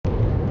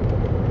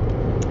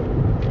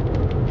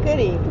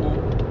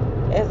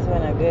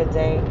good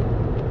day.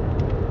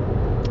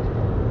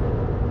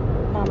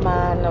 My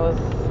mind was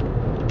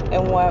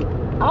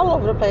all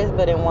over the place,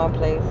 but in one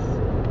place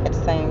at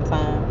the same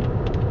time.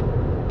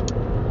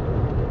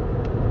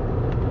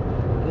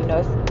 You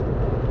know,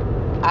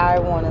 I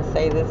want to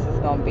say this is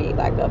going to be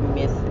like a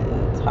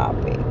missing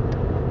topic.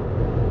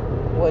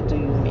 What do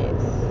you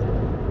miss?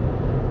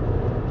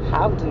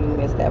 How do you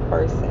miss that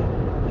person?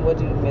 What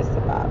do you miss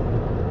about them?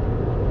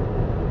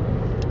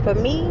 For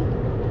me,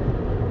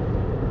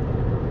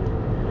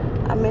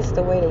 I miss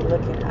the way they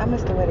look at me. I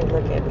miss the way they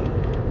look at me.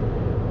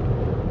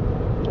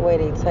 The way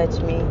they touch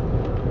me.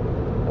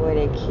 The way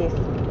they kiss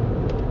me.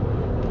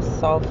 The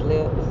soft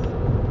lips.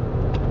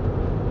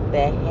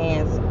 Their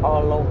hands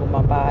all over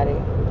my body.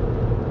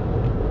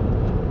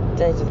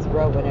 They just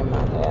rubbing in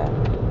my hair.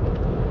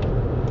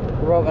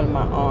 Rubbing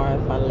my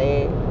arms, my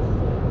legs.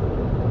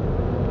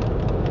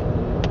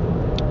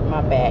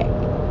 My back.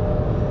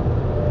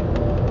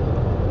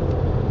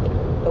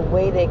 The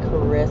way they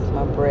caress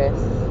my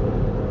breasts.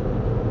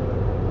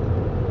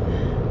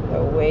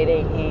 The way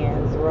their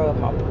hands rub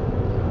my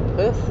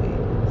pussy.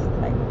 It's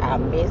like I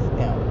miss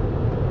them.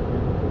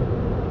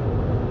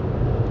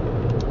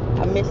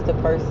 I miss the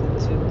person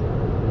too.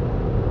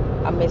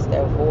 I miss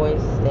their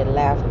voice, their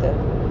laughter.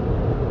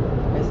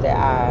 I miss their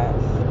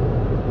eyes.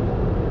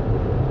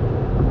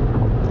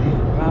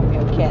 Remind me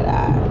of cat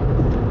eyes.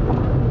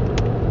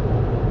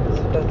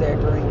 It's because they're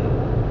green.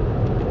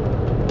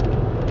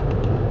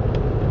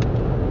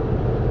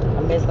 I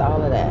miss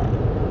all of that.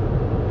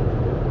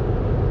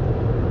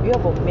 You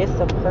ever miss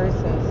a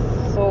person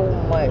so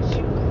much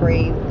you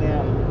crave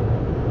them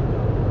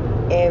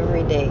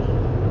every day,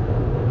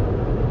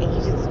 and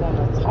you just want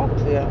to talk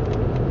to them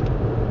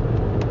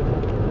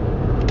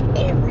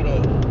every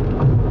day?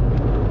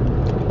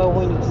 But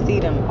when you see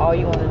them, all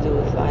you want to do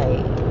is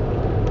like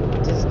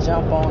just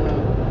jump on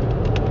them.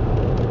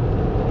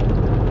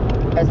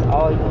 That's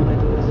all you want to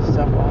do is just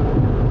jump on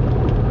them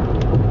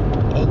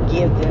and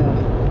give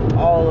them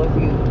all of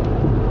you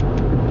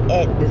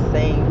at the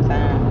same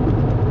time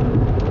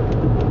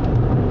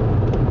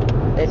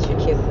that you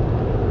kiss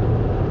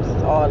them.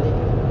 Just all of you.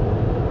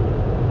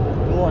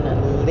 You want to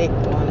lick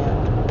on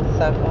them,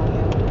 suck on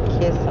them,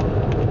 kiss them,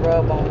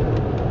 rub on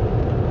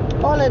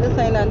them. All at the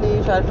same time, then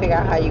you try to figure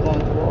out how you're going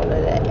to do all of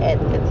that at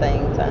the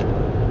same time.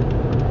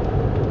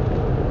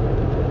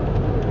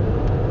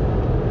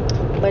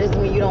 But it's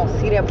when you don't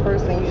see that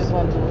person, you just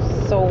want to do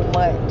so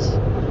much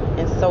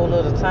in so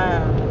little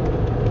time.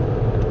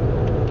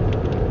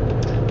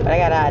 But I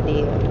got an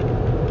idea.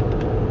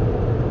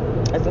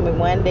 It's going to be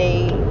one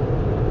day,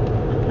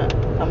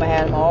 I'm going to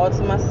have them all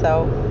to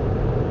myself.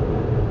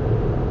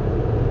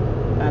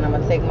 And I'm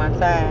going to take my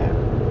time.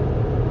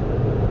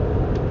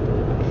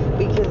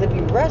 Because if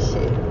you rush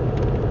it,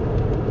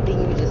 then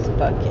you just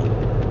fucking.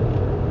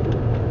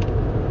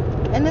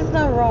 And there's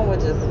nothing wrong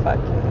with just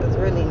fucking. It's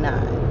really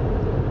not.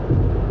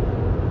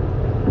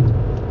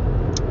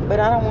 But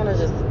I don't want to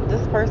just,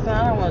 this person,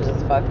 I don't want to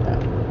just fuck them.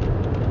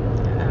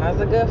 That's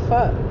a good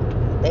fuck.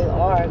 They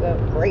are a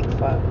great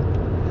fuck.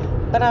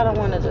 But I don't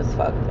want to just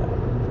fuck them.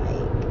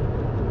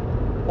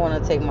 Like, I want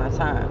to take my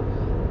time.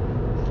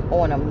 I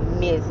want to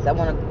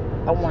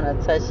I want to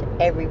touch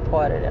every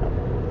part of them.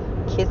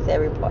 Kiss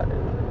every part of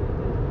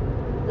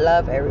them.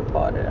 Love every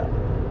part of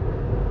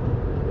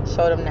them.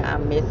 Show them that I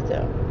miss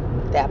them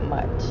that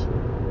much.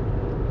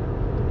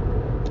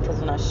 Because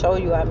when I show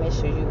you I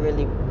miss you, you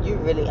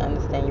really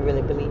understand, you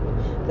really believe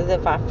it. Because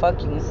if I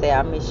fuck you and say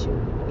I miss you,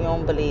 you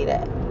don't believe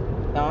that.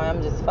 You know,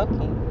 I'm just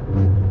fucking.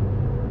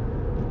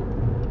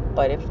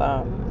 But if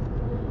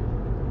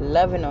I'm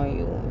loving on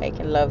you,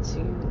 making love to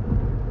you,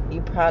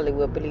 you probably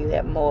will believe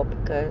that more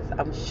because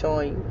I'm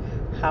showing you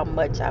how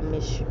much I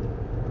miss you.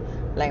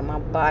 Like my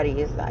body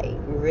is like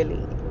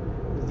really,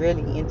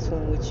 really in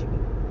tune with you.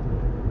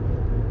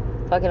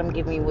 Fuck it, I'm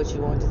giving you what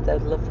you want, just a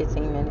little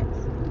 15 minutes.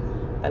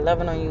 Like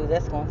loving on you,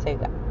 that's going to take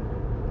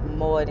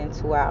more than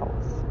 2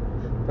 hours.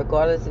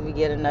 Regardless if you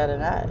get another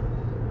night.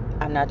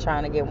 I'm not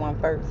trying to get one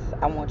first.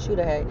 I want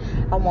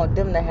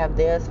them to have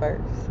theirs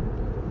first.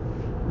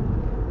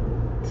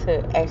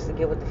 To actually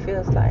get what it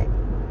feels like.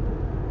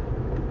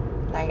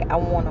 Like, I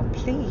want to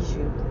please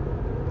you.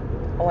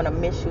 I want to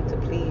miss you to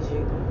please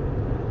you.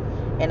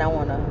 And I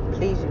want to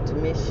please you to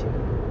miss you.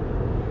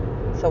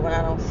 So when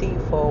I don't see you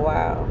for a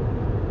while,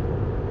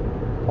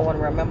 I want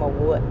to remember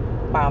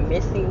while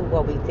missing you,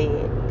 what we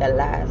did the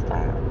last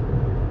time.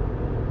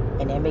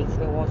 And that makes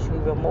me want you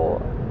even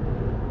more.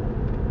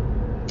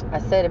 I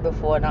said it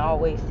before and I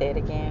always say it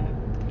again.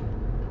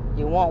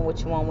 You want what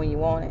you want when you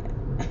want it.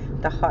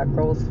 The heart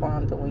grows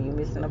fonder when you're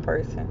missing a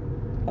person.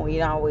 When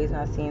you're always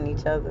not seeing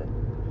each other.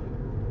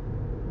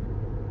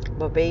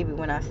 But baby,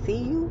 when I see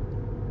you,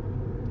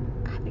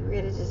 I be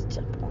ready to just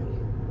jump on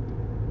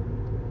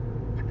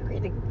you. I be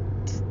ready to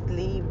just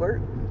leave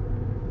work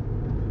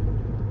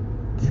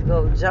to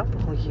go jump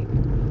on you.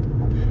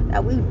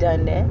 Now we've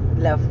done that.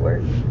 Left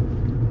work,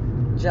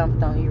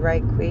 jumped on you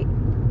right quick,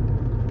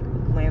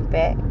 went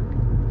back.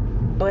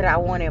 But I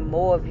wanted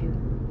more of you.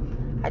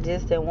 I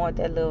just didn't want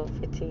that little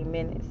 15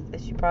 minutes.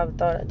 That you probably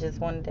thought I just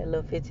wanted that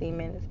little 15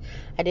 minutes.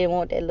 I didn't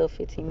want that little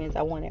 15 minutes.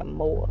 I wanted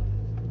more.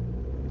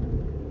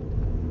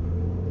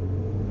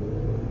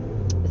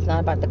 It's not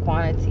about the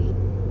quantity.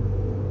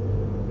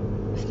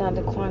 It's not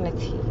the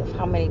quantity of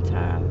how many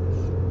times.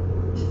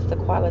 It's just the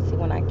quality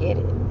when I get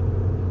it.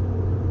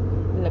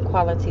 And the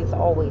quality is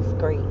always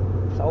great.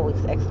 It's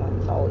always excellent.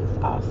 It's always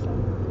awesome.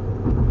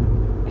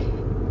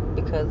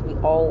 Because we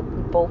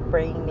both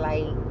bring,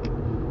 like,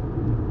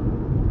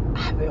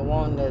 I've been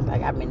wanting this,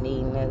 like, I've been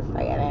needing this,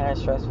 like, I had a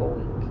stressful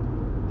week.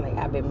 Like,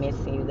 I've been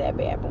missing you that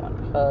bad. I want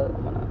to hug. I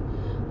want to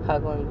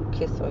hug on you,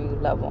 kiss on you,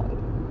 love on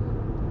you.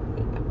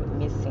 Like, I've been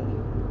missing you.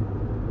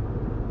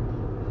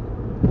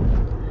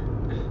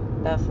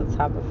 That's the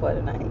topic for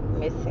tonight.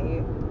 Missing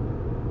you.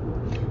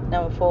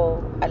 Now,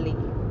 before I leave,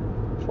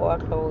 before I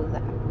close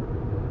out,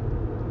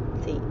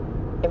 see,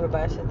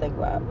 everybody should think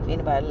about,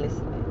 anybody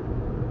listening,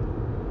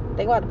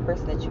 think about the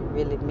person that you're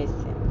really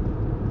missing.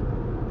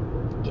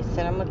 You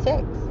send them a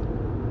text.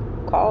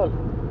 Call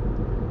them.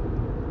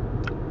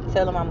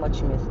 Tell them how much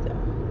you miss them.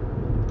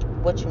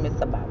 What you miss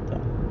about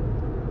them.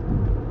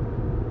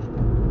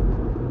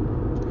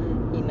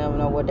 You never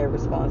know what their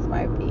response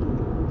might be.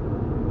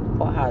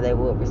 Or how they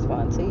will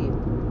respond to you.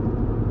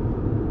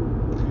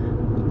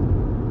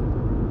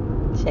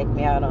 Check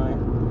me out on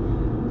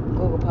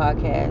Google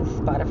Podcasts,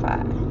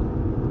 Spotify,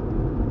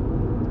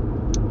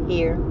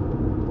 here,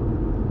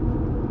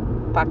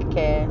 Pocket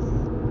Cast,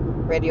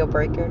 Radio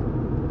Breaker.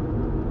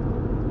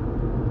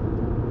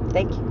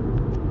 Thank you.